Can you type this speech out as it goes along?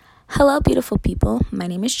Hello, beautiful people. My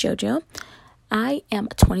name is JoJo. I am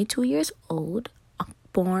 22 years old,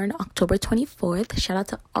 born October 24th. Shout out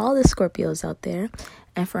to all the Scorpios out there.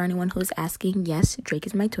 And for anyone who's asking, yes, Drake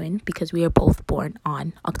is my twin because we are both born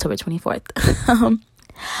on October 24th.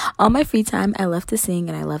 All my free time, I love to sing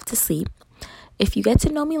and I love to sleep. If you get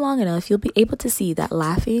to know me long enough, you'll be able to see that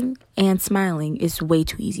laughing and smiling is way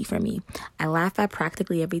too easy for me. I laugh at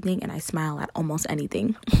practically everything and I smile at almost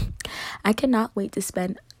anything. I cannot wait to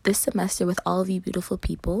spend this semester with all of you beautiful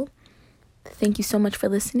people. Thank you so much for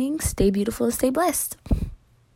listening. Stay beautiful and stay blessed.